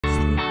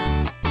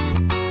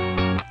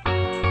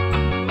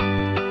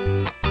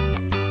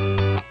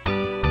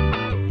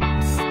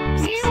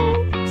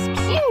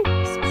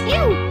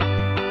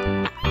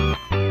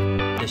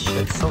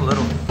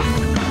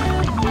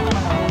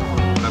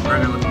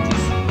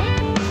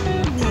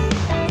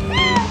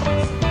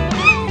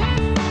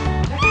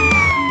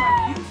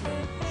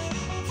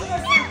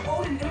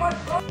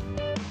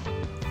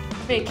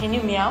Wait, can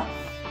you meow?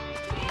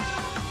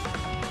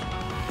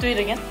 Do it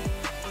again.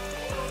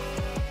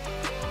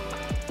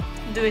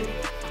 Do it.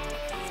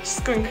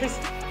 She's going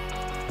crazy.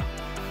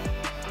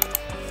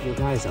 Yo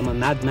guys, I'm a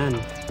madman.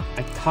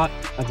 I caught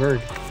a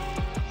bird.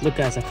 Look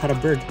guys, I caught a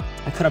bird.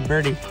 I caught a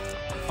birdie.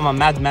 I'm a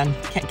madman.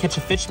 Can't catch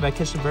a fish, but I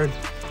catch a bird.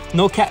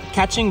 No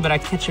catching, but I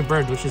catch a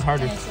bird, which is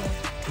harder.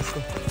 Let's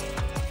go.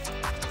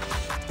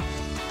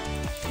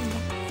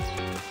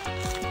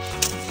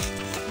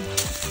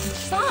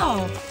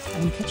 Wow. I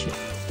didn't catch it.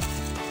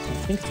 I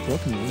think it's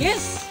broken. Right?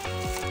 Yes.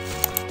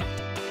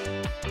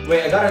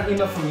 Wait, I got an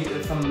email from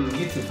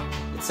YouTube.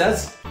 It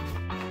says,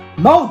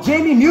 Mo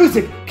Jamie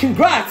Music,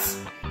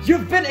 congrats!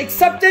 You've been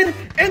accepted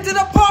into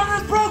the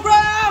Partners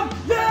Program!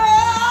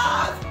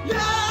 Yes!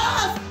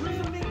 Yes! We're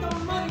gonna make the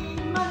money,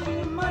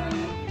 money,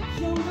 money.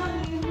 Your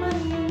money,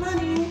 money,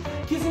 money.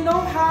 Cause you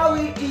know how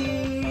it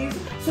is.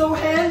 So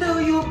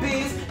handle your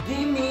biz.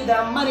 Give me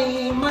that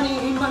money,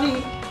 money,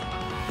 money.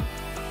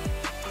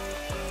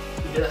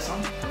 You hear that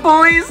song?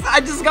 boys,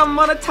 I just got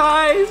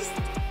monetized.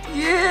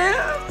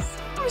 Yes!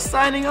 We're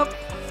signing up.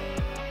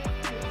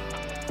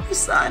 We're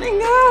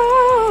signing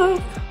up.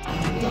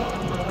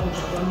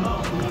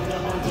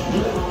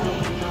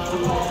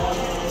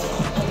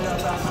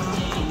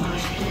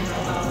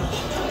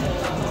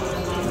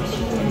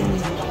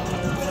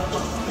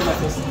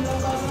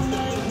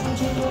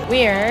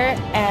 We're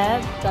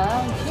at the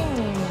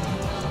gym.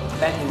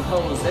 Banging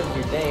hoes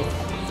every day.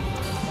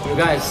 You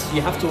guys,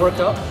 you have to work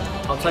out.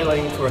 I'll tell you why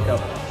you need to work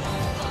out.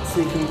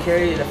 So you can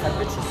carry the fat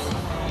bitches.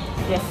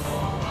 Yes.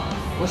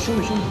 Well, show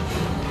me.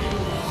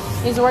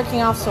 He's working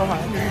out so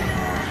hard.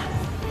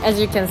 As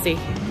you can see.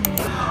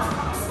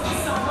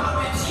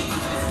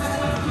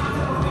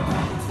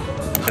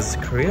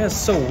 Korea is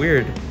so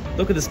weird.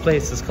 Look at this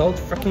place. It's called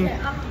fucking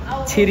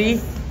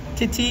Titty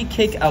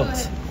Cake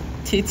Out.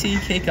 Titty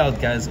Cake Out,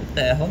 guys. What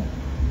the hell?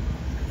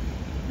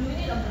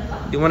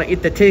 You want to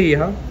eat the titty,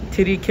 huh?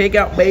 Titty Cake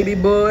Out, baby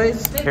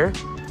boys. Here,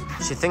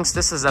 she thinks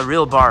this is a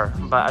real bar,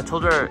 but I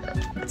told her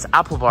it's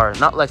Apple bar,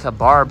 not like a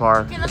bar.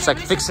 It's like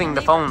fixing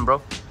the phone,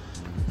 bro.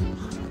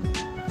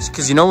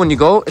 Because you know when you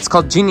go, it's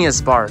called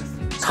Genius Bar.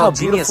 It's called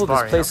Genius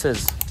Bar. This place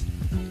is.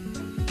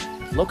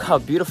 Look how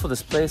beautiful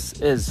this place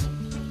is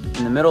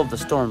in the middle of the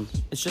storm.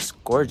 It's just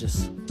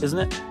gorgeous, isn't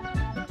it?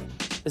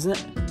 Isn't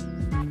it?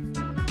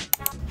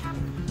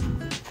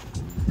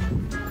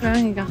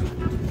 그러니까.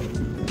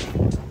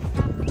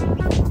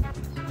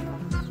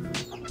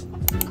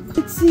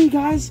 BHC,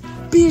 guys.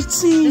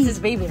 BHC. This is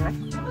baby, right?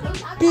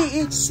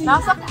 BHC.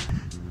 나왔어?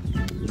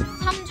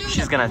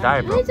 She's gonna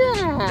die, bro.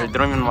 They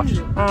don't even watch.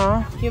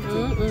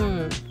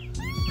 응.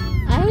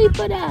 아유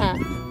이뻐라.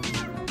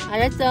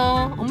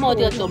 알았어. 엄마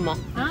어디 갔어 엄마?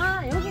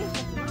 아 여기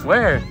있어.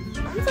 Where?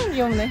 엄청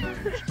귀엽네.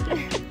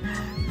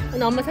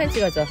 오늘 엄마 사진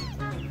찍어줘.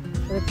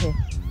 이렇게.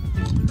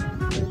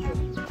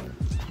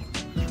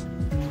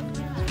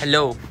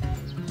 Hello.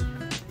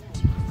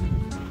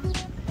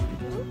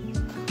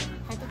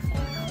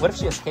 What if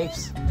she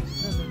escapes?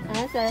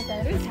 알았어.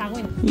 여기 자고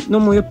있네.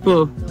 너무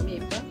예뻐. 너무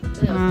예뻐?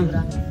 그냥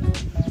놀아.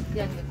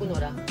 그냥 데리고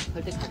놀아.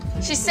 절대 가.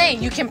 She's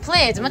saying you can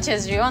play as much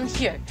as you want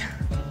here.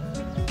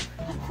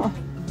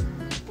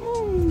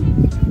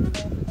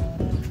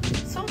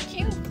 So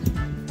cute.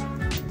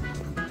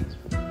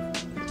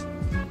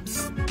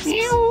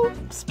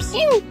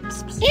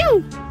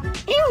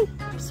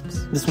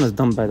 This one is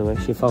dumb, by the way.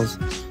 She falls.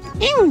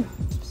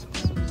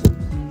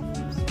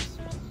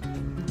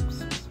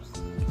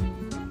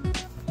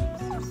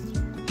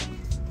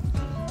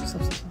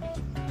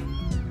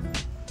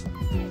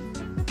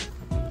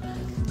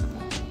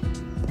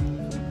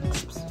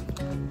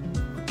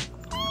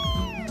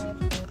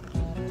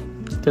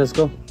 Okay, let's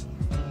go.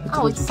 아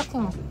어디 싹해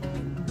뭐.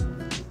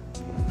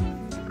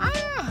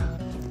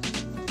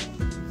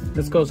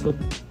 Let's go.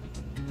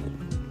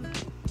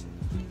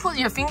 Put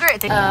your finger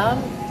at the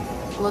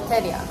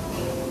Loteria.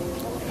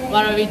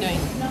 What are we doing?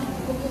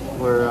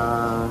 We're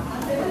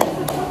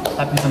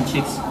tapping some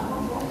cheeks.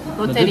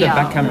 No, do the Loteria.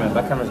 back camera's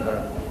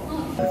better.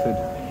 The food.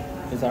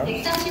 Is that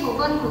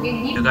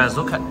right? You guys,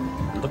 look at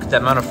the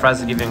amount of fries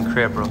they give you in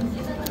Korea, bro.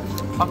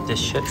 Fuck this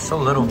shit, so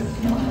little.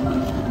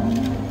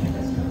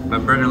 My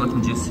burger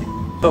looking juicy.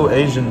 So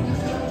Asian,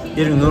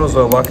 eating noodles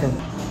while walking.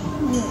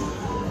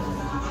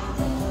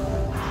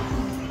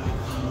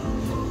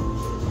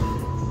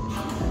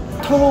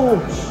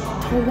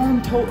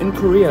 Toronto in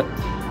Korea.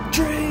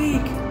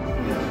 Drake!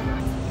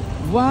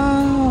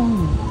 Wow!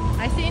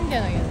 I see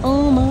Indian again.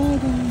 Oh my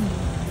god.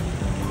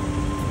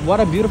 What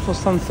a beautiful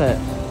sunset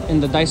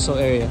in the Daiso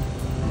area.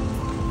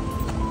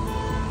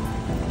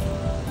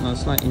 No,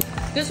 it's not.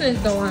 This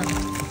is the one.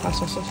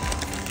 Fast.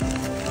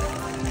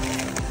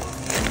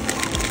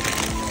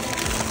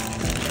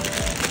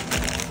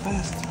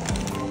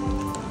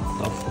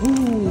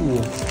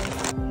 Ooh.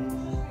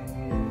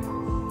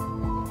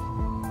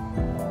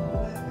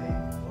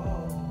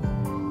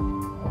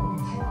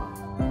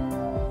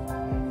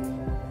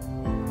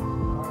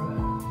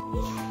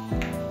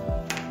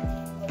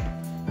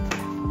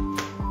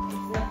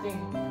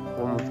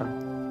 One more time.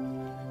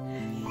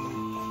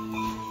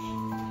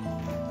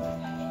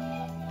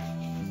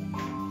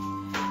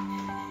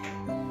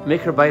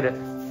 Make her bite it.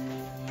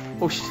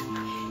 Oh shit.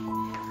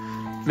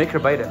 Make her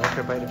bite it. Make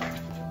her bite it.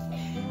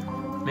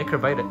 Make her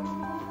bite it.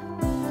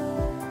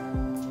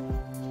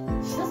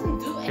 She doesn't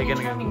do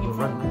anything in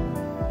front.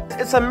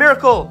 It's a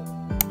miracle.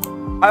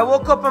 I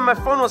woke up and my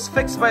phone was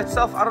fixed by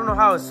itself. I don't know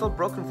how. It's still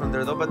broken from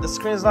there though, but the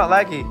screen's not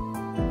laggy.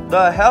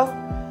 The hell?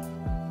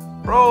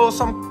 Bro,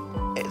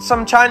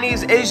 some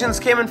Chinese Asians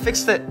came and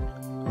fixed it.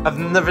 I've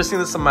never seen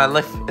this in my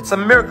life. It's a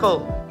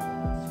miracle.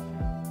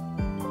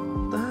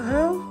 The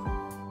hell?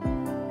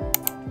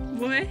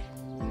 Boy.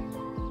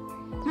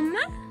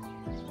 Mama?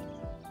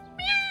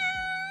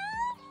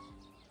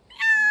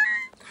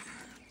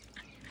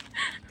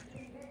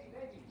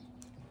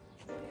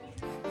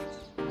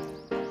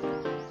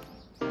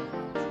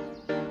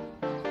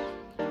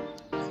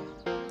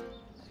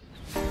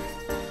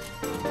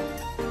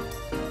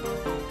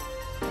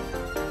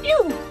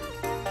 Ew!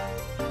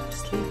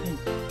 Sleeping.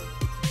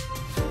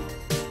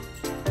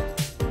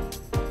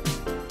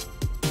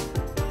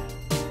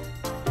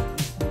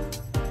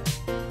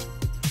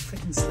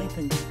 Freaking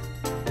sleeping.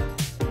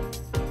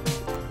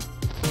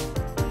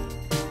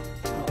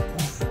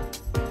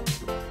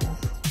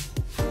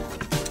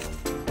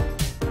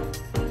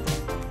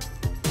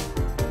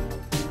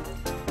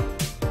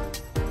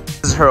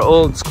 This is her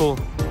old school.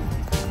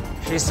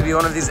 She used to be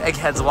one of these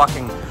eggheads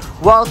walking.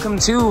 Welcome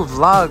to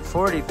vlog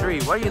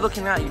 43. What are you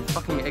looking at, you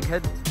fucking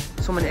egghead?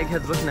 So many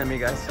eggheads looking at me,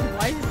 guys.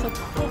 Why is it so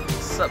tall?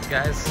 What's up,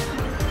 guys?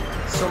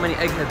 So many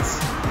eggheads.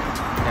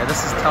 Yeah,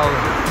 this is tall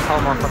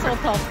motherfucker. So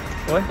tall.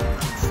 What?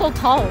 So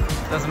tall.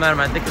 Doesn't matter,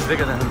 my dick is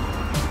bigger than him.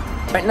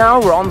 Right now,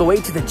 we're on the way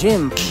to the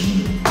gym.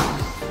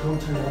 Don't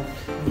turn it off.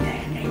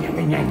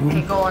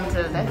 Okay, go on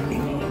to the deck.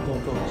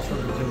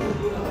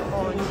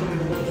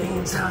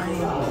 Game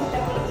time.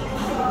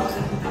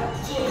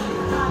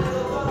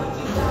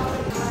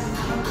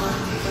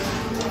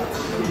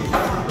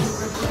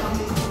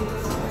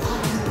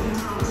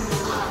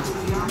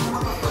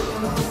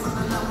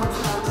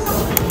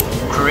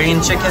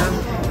 Korean chicken.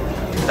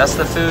 That's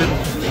the food.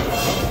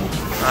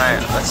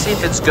 Alright, let's see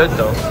if it's good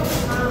though.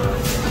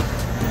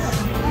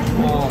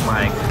 Oh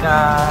my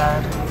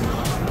god.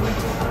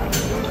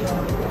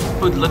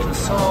 Food looking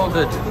so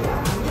good.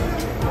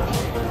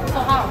 So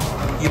how?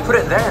 You put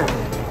it there.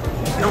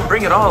 You don't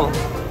bring it all.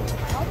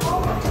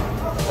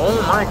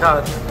 Oh my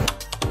god.